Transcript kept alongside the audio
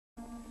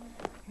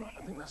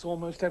I think that's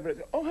almost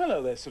everything. Oh,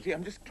 hello there, Sooty.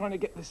 I'm just trying to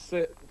get this,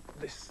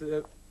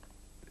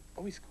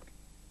 Oh,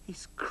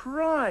 he's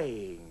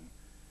crying.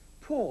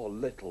 Poor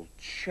little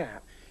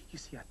chap. You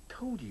see, I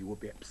told you you would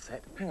be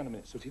upset. Hang on a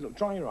minute, Sooty. Look,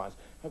 dry your eyes.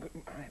 I've got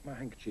my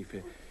handkerchief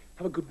here.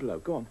 Have a good blow.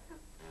 Go on.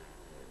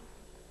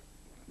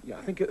 Yeah,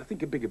 I think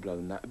a bigger blow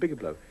than that. A bigger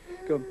blow.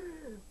 Go on.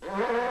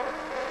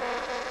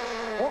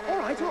 Oh, all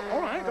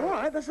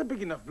right. That's a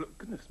big enough blow.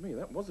 Goodness me,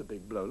 that was a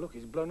big blow. Look,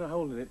 he's blown a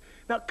hole in it.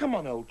 Now, come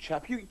on, old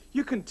chap.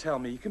 You can tell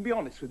me. You can be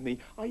honest with me.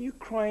 Are you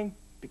crying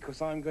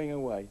because I'm going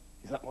away?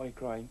 Is that why you're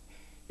crying?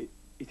 It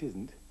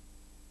isn't.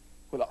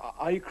 Well,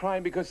 are you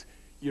crying because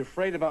you're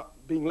afraid about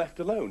being left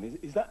alone?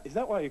 Is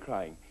that why you're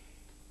crying?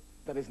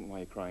 That isn't why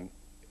you're crying.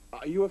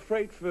 Are you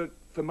afraid for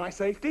my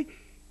safety?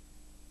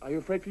 Are you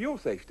afraid for your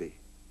safety?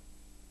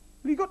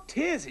 Well, you've got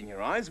tears in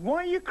your eyes. Why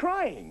are you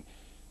crying?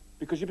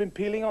 Because you've been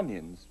peeling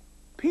onions.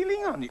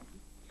 Peeling onions?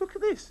 Look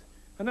at this.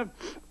 And I'm...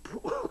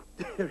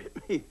 Dear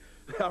me.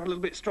 They are a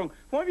little bit strong.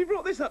 Why have you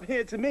brought this up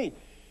here to me?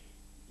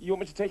 You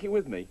want me to take it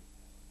with me?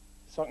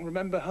 So I can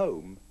remember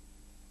home?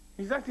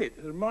 Is that it?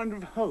 A reminder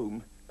of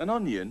home? An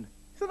onion?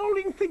 Is that all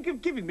you can think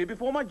of giving me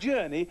before my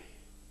journey?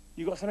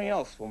 You got something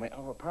else for me?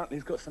 Oh, apparently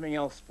he's got something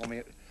else for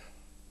me.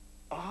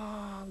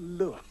 Ah,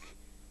 look.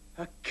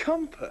 A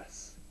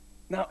compass.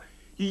 Now,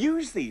 you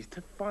use these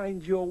to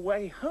find your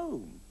way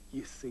home.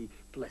 You see,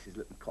 bless his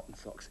little cotton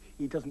socks.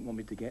 He doesn't want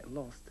me to get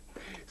lost.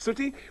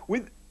 Sooty,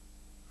 with...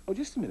 Oh,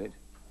 just a minute.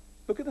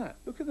 Look at that.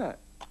 Look at that.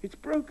 It's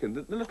broken.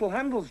 The little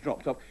handle's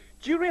dropped off.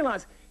 Do you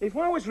realise, if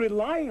I was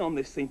relying on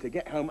this thing to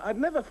get home, I'd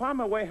never find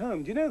my way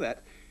home. Do you know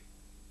that?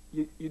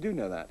 You do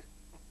know that.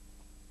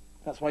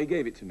 That's why you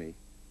gave it to me.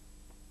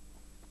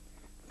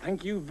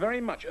 Thank you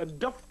very much. A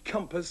doffed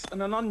compass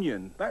and an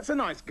onion. That's a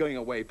nice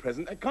going-away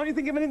present. Can't you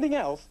think of anything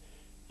else?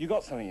 You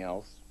got something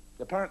else.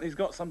 Apparently he's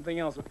got something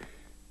else.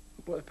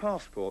 What, a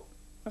passport?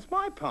 That's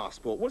my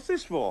passport. What's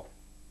this for?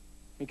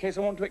 In case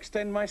I want to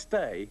extend my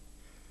stay?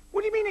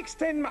 What do you mean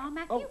extend my... Oh,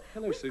 Matthew, oh,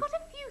 hello, Sue. we've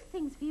got a few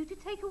things for you to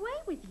take away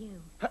with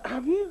you.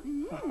 Have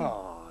you?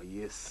 Oh,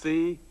 you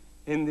see?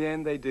 In the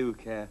end, they do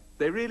care.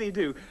 They really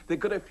do. They've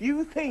got a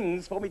few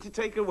things for me to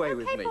take away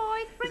with me. OK,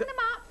 boys, bring them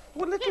up.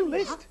 What little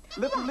list?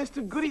 Little list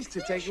of goodies to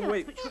take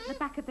away. Which were at the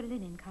back of the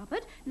linen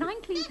cupboard,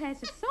 9 clean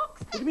pairs of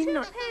socks, What do you mean 2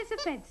 nine? pairs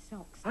of bed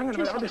socks, Hang on a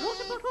 2 minute, hot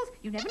water bottles.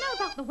 You never know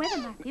about the weather,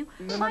 Matthew.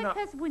 No, 5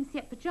 pairs of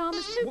Winsiet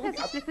pyjamas, 2 pairs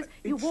of slippers,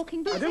 your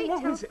walking I boots, don't 8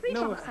 want towels, Winsiet- 3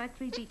 no, bump size,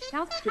 3 beach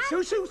towels.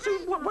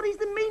 Sue, what is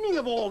the meaning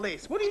of all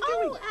this? What are you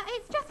doing?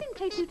 It's just in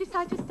case you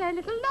decide to stay a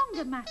little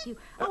longer, Matthew.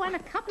 Oh, and a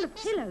couple of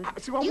pillows.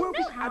 Sue, I you won't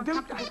know be- how I don't-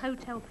 uncomfortable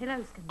hotel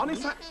pillows can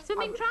Honest, be.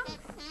 Swimming trunks,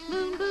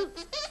 moon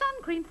boots,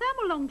 sun cream,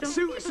 thermal long johns.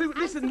 Sue,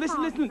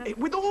 listen.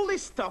 With all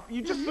this stuff,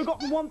 you've just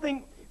forgotten one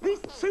thing.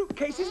 This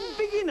suitcase isn't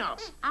big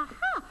enough.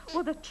 Aha!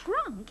 Well, the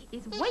trunk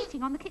is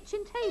waiting on the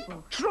kitchen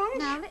table. Trunk?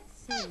 Now, let's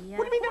see.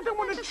 What do you mean I don't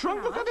want a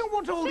trunk? Look, I don't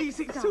want all these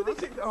things. Sue,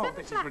 this is... Oh,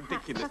 this is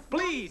ridiculous.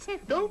 Please,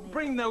 don't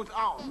bring those...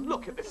 Oh,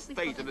 look at the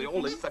state of it,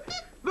 all this stuff.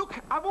 Look,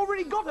 I've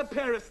already got a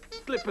pair of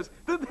slippers.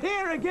 They're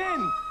here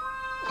again.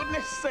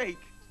 Goodness sake.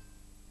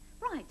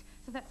 Right,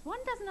 so that's 1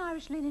 dozen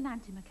Irish linen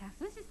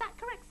antimacassars. Is that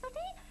correct, Sooty?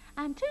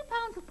 And 2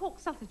 pounds of pork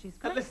sausages.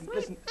 Correct,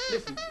 Listen.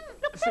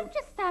 Look, Sue, don't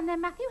just stand there,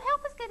 Matthew.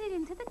 Help us get it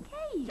into the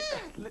cage.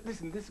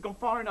 Listen, this has gone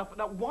far enough.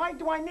 Now, why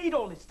do I need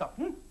all this stuff?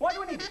 Why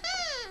do I need it?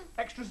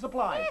 Extra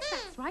supplies. Yes,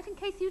 that's right, in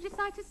case you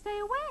decide to stay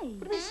away.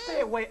 What do you mean stay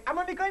away? I'm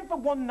only going for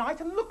one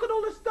night, and look at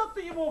all the stuff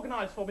that you've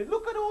organised for me.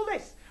 Look at all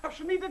this. I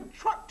shall need a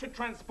truck to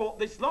transport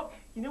this lot.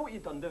 You know what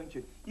you've done, don't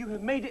you? You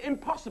have made it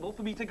impossible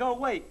for me to go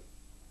away.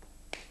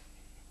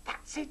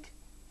 That's it.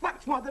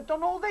 That's why they've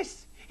done all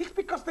this. It's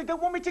because they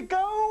don't want me to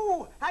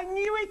go. I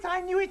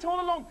knew it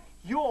all along.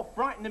 You're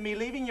frightened of me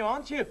leaving you,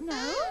 aren't you?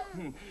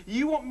 No.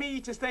 You want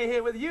me to stay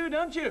here with you,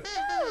 don't you?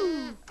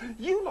 No.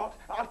 You lot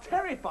are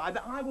terrified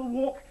that I will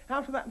walk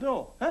out of that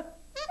door, huh?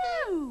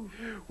 No.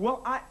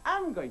 Well, I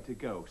am going to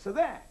go, so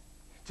there,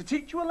 to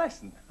teach you a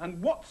lesson.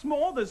 And what's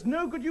more, there's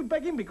no good you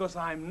begging because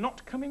I'm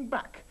not coming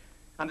back.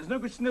 And there's no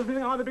good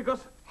snivelling either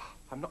because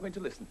I'm not going to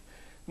listen.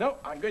 No,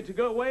 I'm going to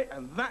go away,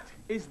 and that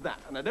is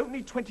that. And I don't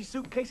need 20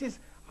 suitcases.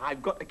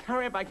 I've got a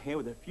carrier bag here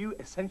with a few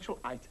essential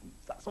items.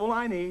 That's all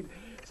I need.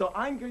 So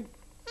I'm going...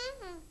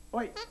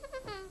 Wait.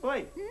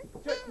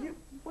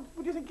 What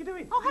do you think you're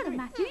doing? Oh, hello,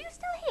 Matthew. You're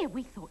still here.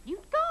 We thought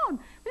you'd gone.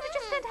 We were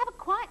just going to have a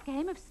quiet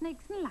game of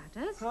snakes and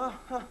ladders.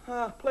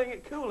 Playing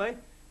it cool, eh?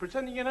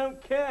 Pretending you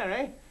don't care,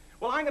 eh?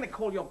 Well, I'm going to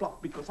call your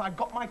bluff because I've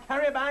got my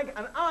carrier bag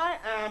and I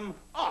am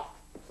off.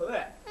 So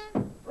there.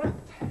 Right.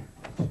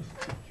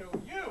 Show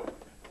you.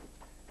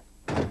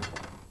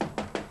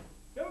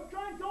 Don't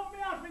try and talk me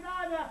out of it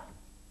either.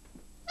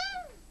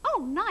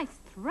 Oh, nice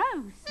throw,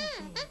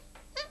 Sooty.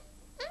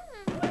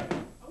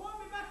 I won't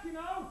be back, you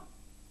know.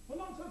 Well,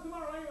 not until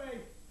tomorrow,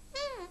 anyway.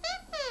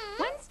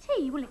 When's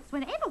tea? Well, it's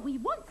whenever we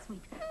want,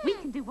 sweet. We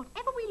can do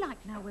whatever we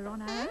like now we're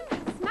on our own.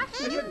 It's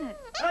smashing, isn't it?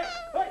 Hey,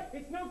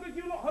 it's no good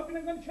you lot hoping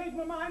I'm going to change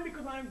my mind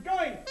because I'm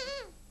going.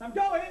 I'm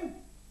going.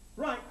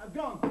 Right, I've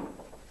gone.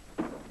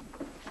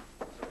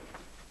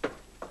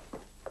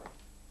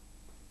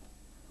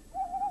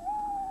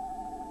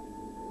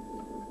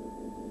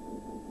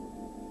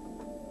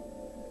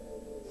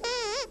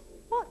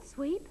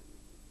 Sweep?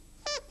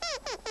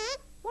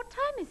 What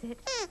time is it?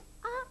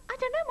 I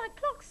don't know, my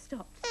clock's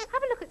stopped.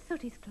 Have a look at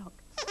Sooty's clock.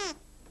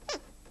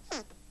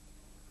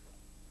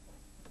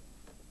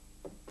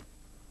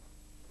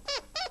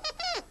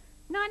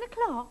 9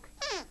 o'clock?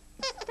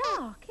 It's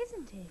dark,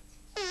 isn't it?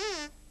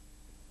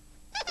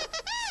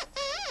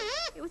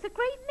 It was a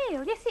great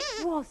meal. Yes,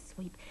 it was,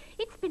 Sweep.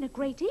 It's been a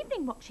great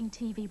evening watching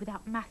TV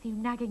without Matthew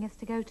nagging us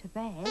to go to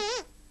bed.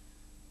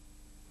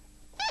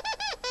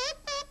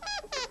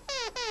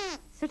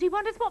 Sooty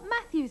wonders what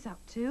Matthew's up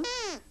to.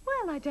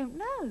 Well, I don't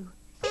know.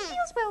 It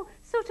feels, well,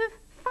 sort of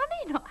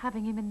funny not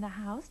having him in the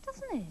house,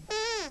 doesn't it?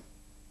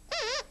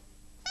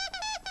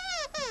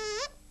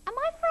 Am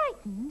I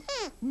frightened?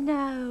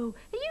 No.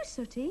 Are you,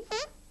 Sooty?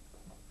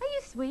 Are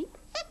you, Sweep?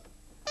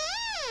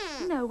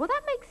 No, well,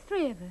 that makes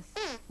 3 of us.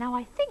 Now,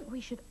 I think we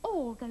should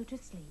all go to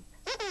sleep.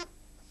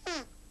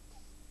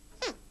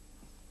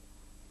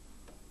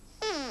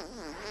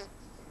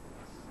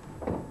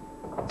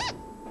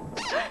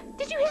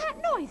 Did you hear that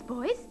noise,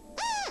 boys?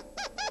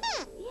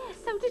 Yes,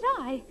 so did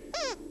I.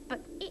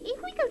 But if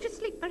we go to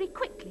sleep very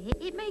quickly,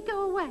 it may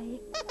go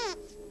away.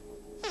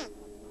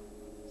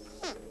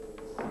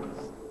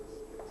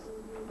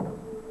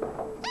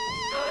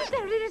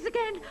 There it is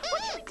again.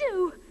 What should we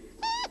do?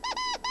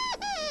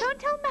 Don't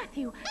tell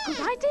Matthew. Good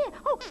idea.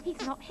 Oh,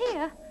 he's not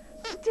here.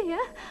 Oh, dear,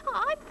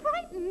 I'm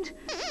frightened.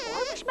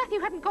 Oh, I wish Matthew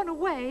hadn't gone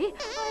away.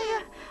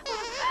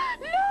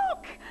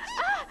 Look!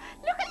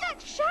 Look at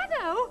that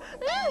shadow.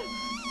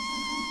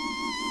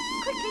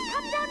 Quickly,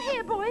 come down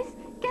here, boys.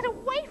 Get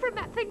away from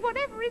that thing,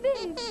 whatever it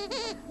is.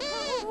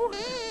 Oh.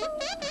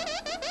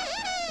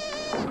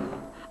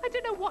 I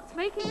don't know what's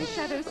making the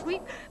shadow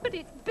sweep, but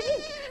it's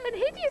big and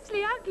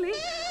hideously ugly.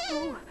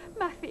 Oh,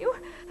 Matthew,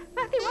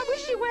 I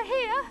wish you were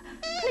here.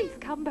 Please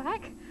come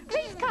back.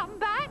 Please come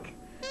back.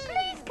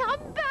 Please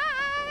come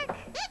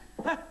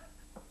back.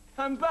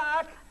 I'm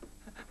back.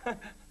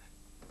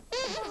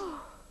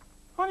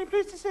 Aren't you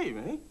pleased to see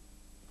me?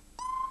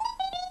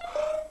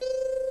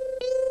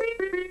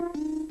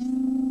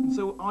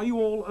 So, are you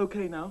all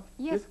okay now?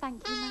 Yes,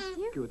 thank you,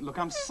 Matthew. Good. Look,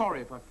 I'm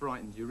sorry if I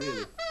frightened you,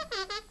 really.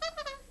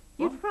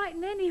 You'd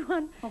frighten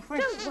anyone. Oh,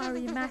 thanks. Don't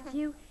worry,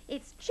 Matthew.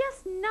 It's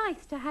just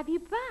nice to have you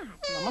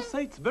back. I must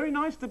say, it's very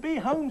nice to be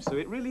home, Sue.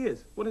 It really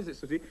is. What is it,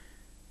 Sooty?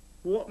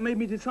 What made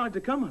me decide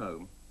to come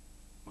home?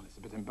 Well, it's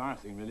a bit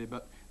embarrassing, really,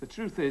 but the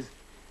truth is,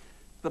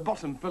 the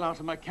bottom fell out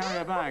of my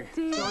carrier bag,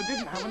 dear. so I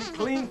didn't have any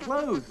clean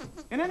clothes.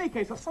 In any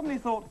case, I suddenly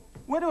thought,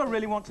 where do I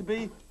really want to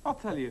be? I'll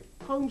tell you,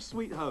 home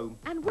sweet home.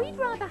 And we'd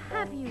rather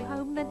have you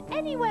home than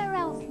anywhere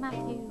else,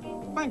 Matthew.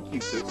 Thank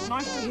you, Sue. It's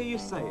nice to hear you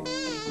say it.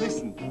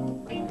 Listen,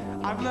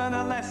 I've learned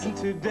a lesson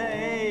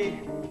today.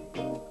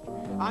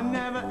 I'm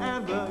never,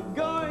 ever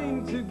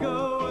going to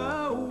go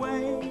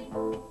away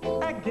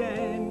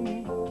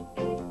again.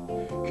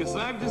 'Cause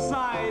I've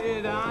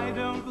decided I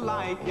don't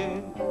like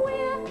it.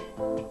 We're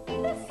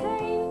the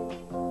same.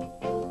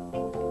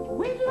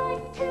 We'd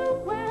like to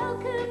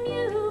welcome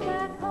you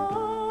back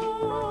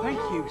home.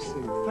 Thank you,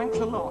 Sue. Thanks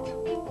a lot.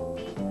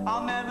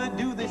 I'll never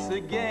do this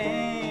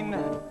again.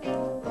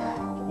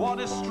 What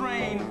a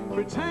strain,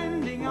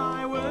 pretending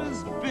I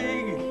was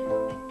big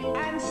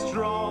and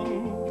strong.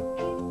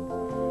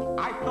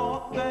 I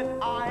thought that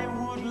I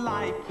would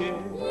like it.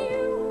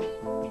 You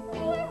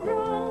were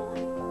wrong.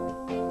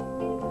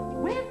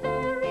 We're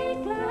very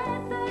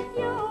glad that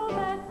you're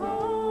back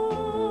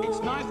home.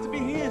 It's nice to be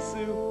here,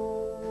 Sue.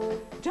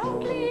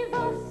 Don't leave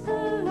us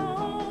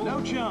alone.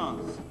 No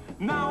chance.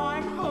 Now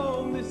I'm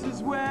home, this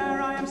is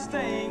where I am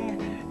staying,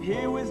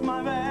 here with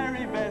my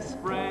very best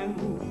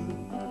friends.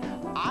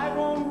 I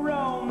won't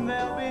roam,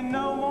 there'll be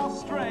no more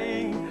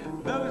straying,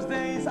 those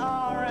days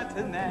are at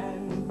an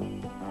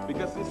end.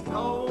 Because it's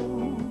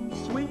home,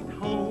 sweet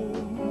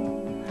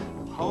home,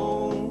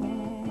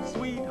 home,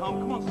 sweet home.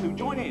 Come on, Sue,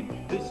 join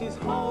in. This is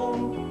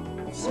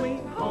home,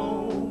 sweet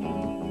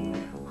home,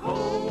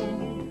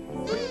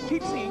 home, sweet.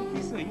 Keep singing,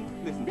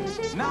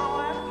 listen. Now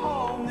I'm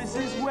home, this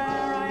is where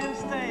I am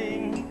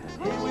staying,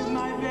 here with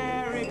my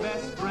very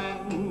best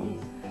friends.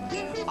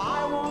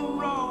 I won't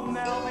roam,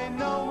 there'll be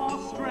no more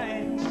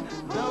straying,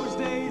 those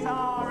days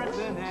are at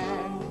an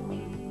end.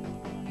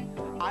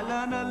 I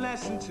learned a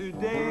lesson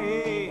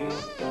today,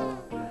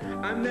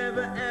 I'm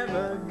never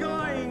ever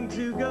going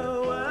to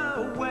go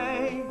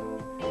away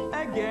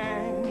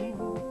again.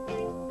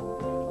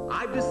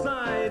 I've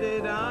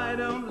decided I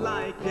don't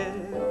like it.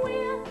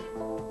 We're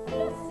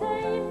the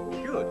same.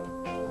 Good.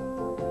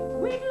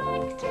 We'd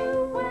like to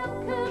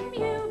welcome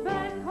you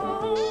back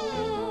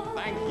home.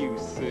 Thank you,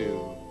 Sue.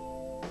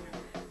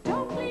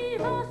 Don't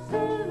leave us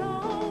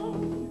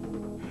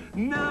alone.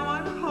 Now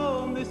I'm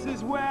home, this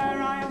is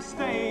where I am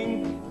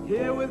staying,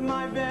 here with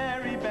my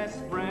very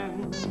best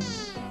friends.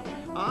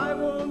 I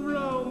won't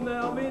roam,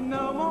 there'll be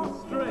no more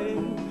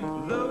straying,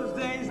 those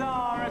days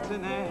are at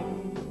an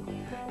end.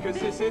 'Cause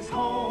this is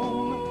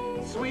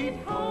home, sweet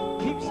home.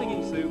 Keep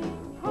singing, Sue.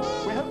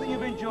 We hope that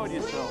you've enjoyed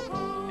yourself.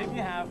 If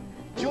you have,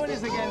 join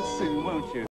us again soon, won't you?